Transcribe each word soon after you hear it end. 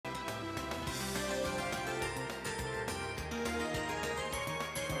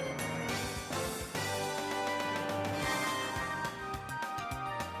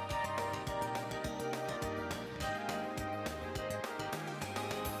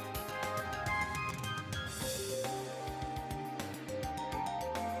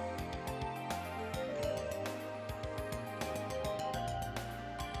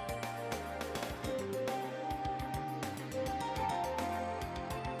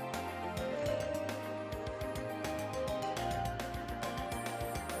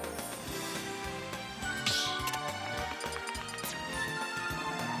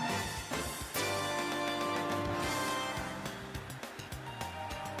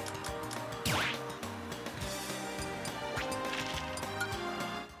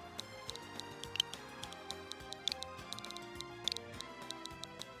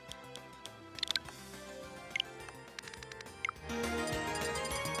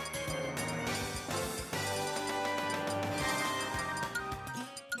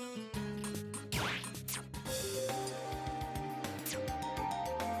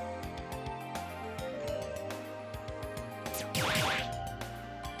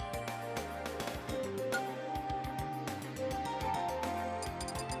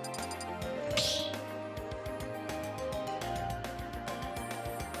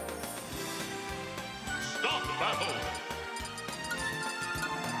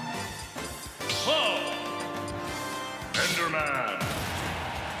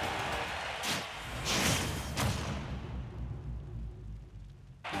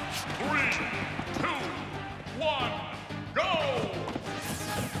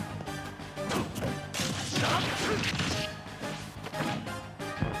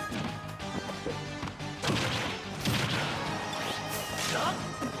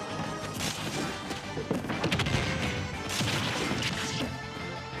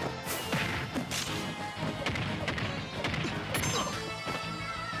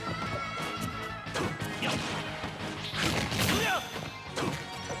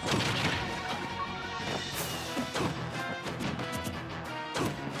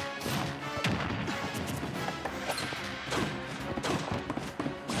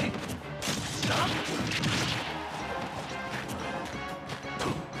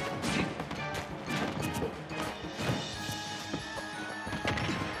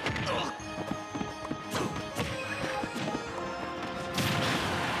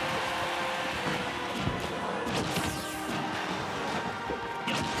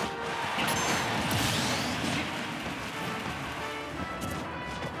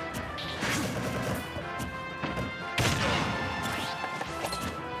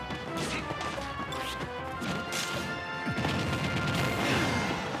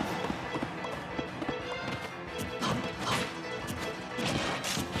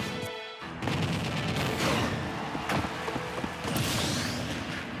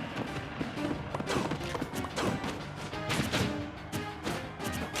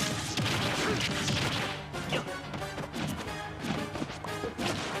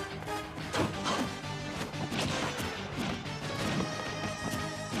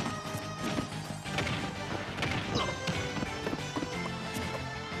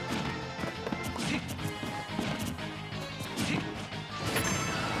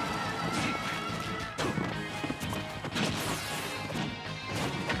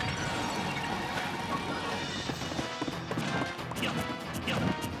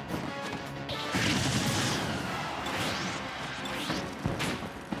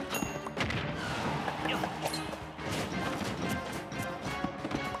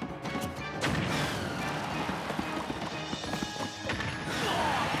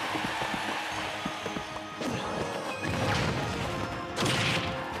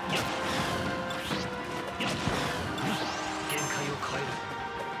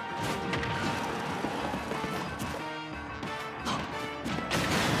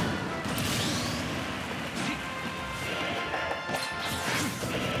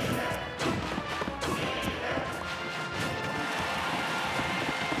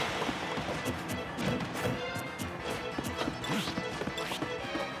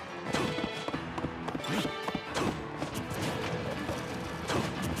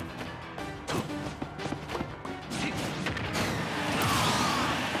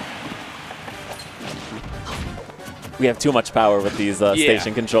we have too much power with these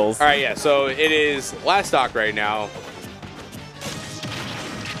station controls. All right, yeah. So it is last stock right now.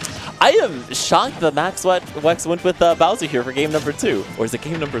 I am shocked that Max Wex went with Bowser here for game number 2. Or is it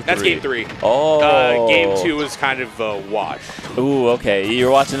game number 3? That's game 3. Oh. Game 2 was kind of a wash. Ooh, okay. You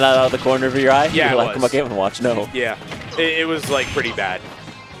were watching that out of the corner of your eye? Yeah, You're like, okay, I'm going to watch. No. Yeah. It was, like, pretty bad.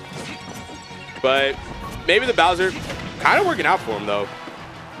 But maybe the Bowser kind of working out for him, though.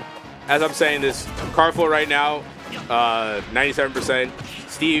 As I'm saying this, Karflo right now, 97%.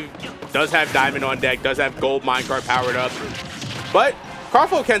 Steve does have Diamond on deck, does have Gold Minecart powered up. But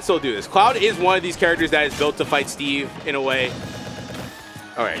Karflo can still do this. Cloud is one of these characters that is built to fight Steve in a way.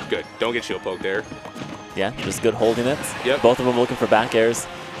 All right, good. Don't get shield poked there. Yeah, just good holding it. Yep. Both of them looking for back airs.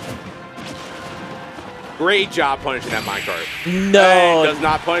 Great job punishing that minecart. No. And does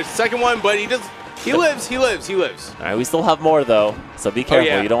not punish the second one, but he does. He lives. He lives. He lives. All right, we still have more though, so be careful.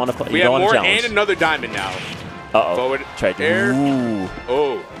 Oh, yeah. You don't want to. We have more and another diamond now. Uh-oh. Forward Tried to. air. Ooh.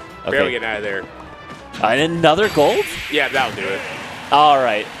 Oh, Okay. barely getting out of there. And another gold? Yeah, that'll do it. All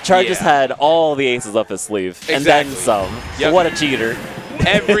right. Char just Yeah. had all the aces up his sleeve. Exactly. And then some. Yep. What a cheater.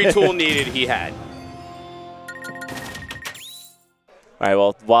 Every tool needed, he had. All right,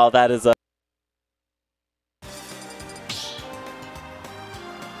 well, while that is... Start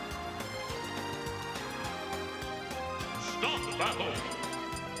the battle.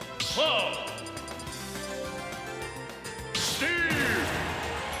 Club. Steve.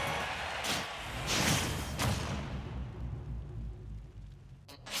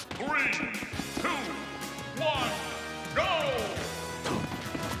 3, 2, 1, go!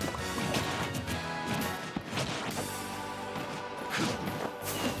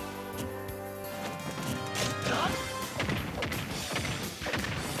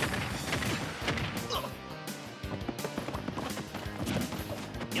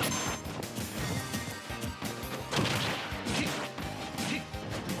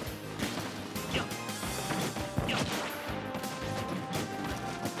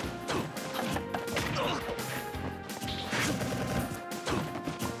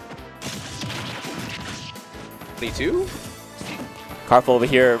 Two? Karflo over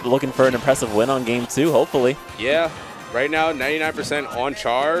here looking for an impressive win on game 2, hopefully. Yeah, right now 99% on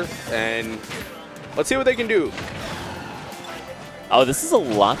Char, and let's see what they can do. Oh, this is a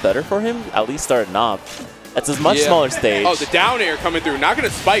lot better for him, at least starting off. It's a much smaller stage. Oh, the down air coming through. Not going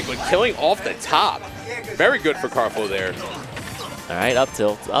to spike, but killing off the top. Very good for Karflo there. All right, up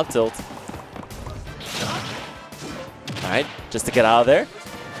tilt, up tilt. All right, just to get out of there.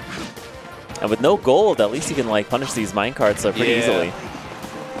 And with no gold, at least you can like punish these minecarts pretty easily.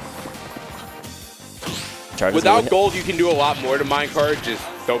 Without gold, you can do a lot more to minecart. Just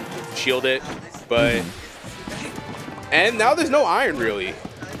don't shield it. But and now there's no iron really.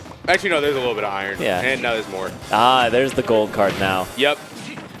 Actually, no, there's a little bit of iron. Yeah. And now there's more. Ah, there's the gold card now. Yep.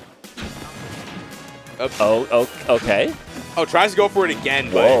 Oh, okay. Oh, tries to go for it again,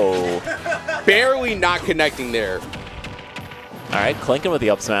 but barely not connecting there. All right, clinking with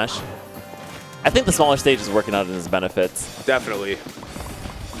the up smash. I think the smaller stage is working out in his benefits. Definitely.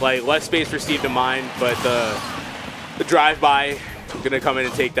 Like, less space for Steve to mine, but the drive-by going to come in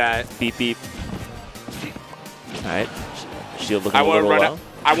and take that. Beep, beep. All right. Shield looking a little low.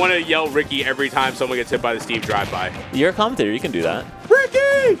 I want to yell Ricky every time someone gets hit by the Steve drive-by. You're a commentator. You can do that.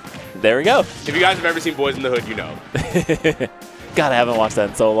 Ricky! There we go. If you guys have ever seen Boys in the Hood, you know. God, I haven't watched that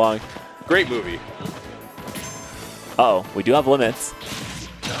in so long. Great movie. Uh-oh. We do have limits.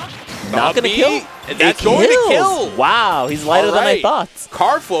 Not going to kill? That's going to kill. Wow, he's lighter than I thought.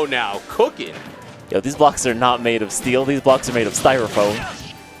 Karflo now, cooking. Yo, these blocks are not made of steel. These blocks are made of styrofoam.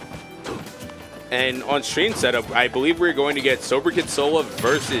 And on stream setup, I believe we're going to get Sober Kid Sola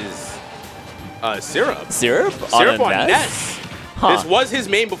versus Syrup. Syrup? Syrup on Ness. Huh. This was his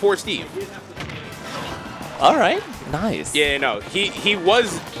main before Steve. All right, nice. Yeah, no, he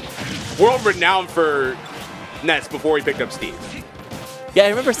was world renowned for Ness before he picked up Steve. Yeah, I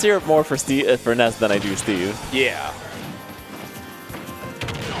remember Syrup more for Ness than I do Steve. Yeah.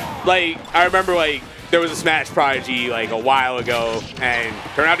 Like, I remember, like, there was a Smash Prodigy, like, a while ago, and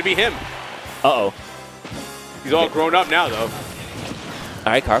turned out to be him. Uh-oh. He's all grown up now, though. All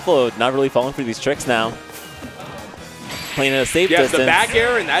right, Karflo not really falling for these tricks now. Playing at a safe distance. Yeah, the back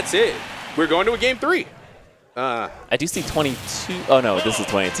air, and that's it. We're going to a game 3. I do see 22. Oh, no, this is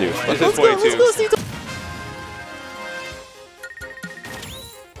 22. This is 22. Let's go see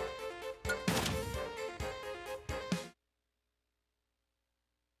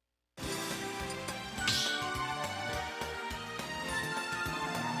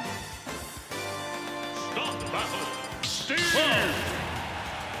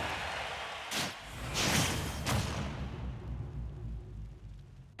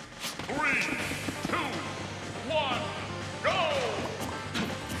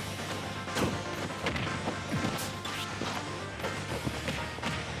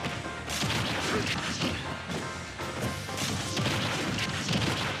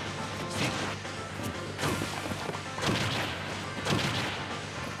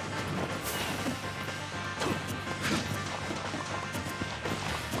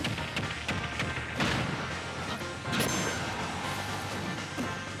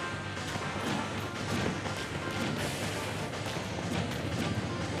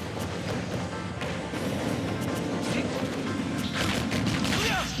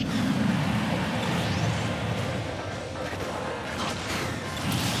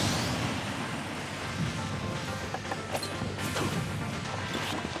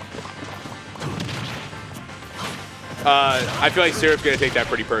I feel like Syrup's going to take that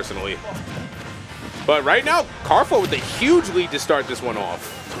pretty personally. But right now, Karflo with a huge lead to start this one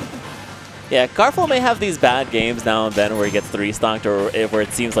off. Yeah, Karflo may have these bad games now and then where he gets 3-stocked or where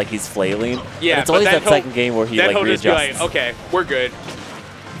it seems like he's flailing. Yeah, but it's always that second game where he like he'll readjusts. just be like, okay, we're good.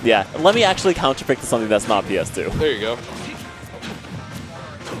 Yeah, let me actually counterpick to something that's not PS2. There you go.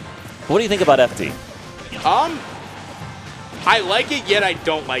 What do you think about FT? I like it, yet I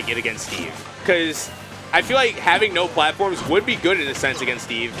don't like it against Steve. Because I feel like having no platforms would be good in a sense against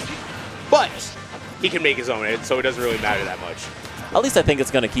Steve. But he can make his own hit, so it doesn't really matter that much. At least I think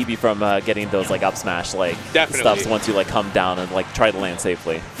it's going to keep you from getting those like up smash like stuffs once you like come down and like try to land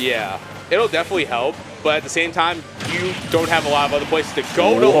safely. Yeah, it'll definitely help, but at the same time, you don't have a lot of other places to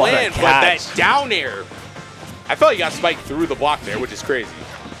go to land. But that down air, I felt like he got spiked through the block there, which is crazy.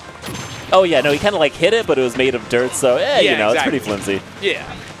 Oh yeah, no, he kind of like hit it, but it was made of dirt, so yeah, you know, exactly. It's pretty flimsy. Yeah.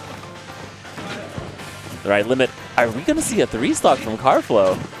 All right, limit. Are we going to see a 3-stock from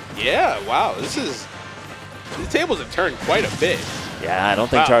Karflo? Yeah, wow, the tables have turned quite a bit. Yeah, I don't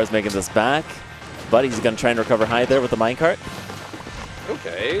think Char is making this back, but he's going to try and recover high there with the minecart.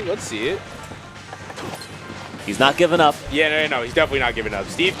 Okay, let's see it. He's not giving up. Yeah, no, he's definitely not giving up.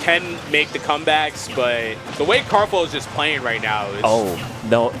 Steve can make the comebacks, but the way Karflo is just playing right now is... Oh,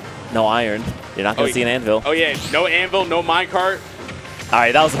 no iron. You're not going to see an anvil. Oh, yeah, no anvil, no minecart. All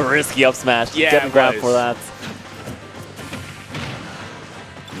right, that was a risky up smash. Yeah, Getting grabbed for that.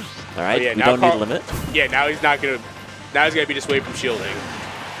 All right, we don't need limit. Yeah, now he's not going to... Now he's going to be dissuaded from shielding.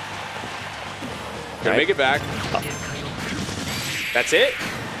 Gonna make it back. Oh. That's it?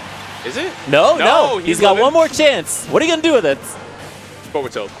 Is it? No. He's got one more chance. What are you going to do with it?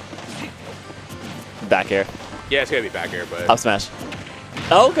 Forward tilt. Back air. Yeah, it's going to be back air, but... Up smash.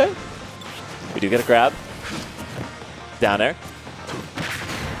 Oh, okay. We do get a grab. Down air.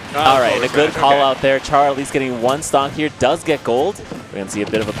 All right, a good call out there. Char at least getting 1 stock here. Does get gold. We're going to see a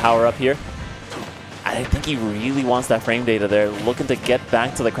bit of a power up here. I think he really wants that frame data there. Looking to get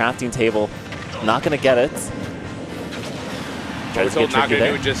back to the crafting table. Not going to get it. Not going to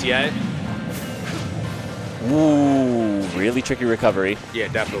do it just yet. Ooh, really tricky recovery. Yeah,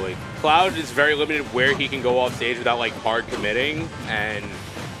 definitely. Cloud is very limited where he can go off stage without like hard committing. And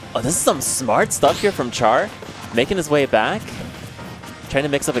oh, this is some smart stuff here from Char. Making his way back. Trying to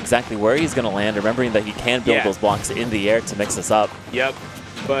mix up exactly where he's going to land, remembering that he can build those blocks in the air to mix this up. Yep.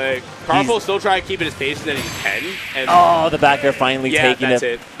 But Karflo's still trying to keep it as patient as he can. And oh, the back air finally taking it. Yeah, that's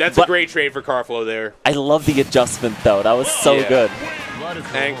it. That's a great trade for Karflo there. I love the adjustment, though. That was so good.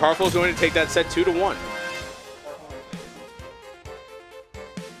 And Karflo's going to take that set 2-1.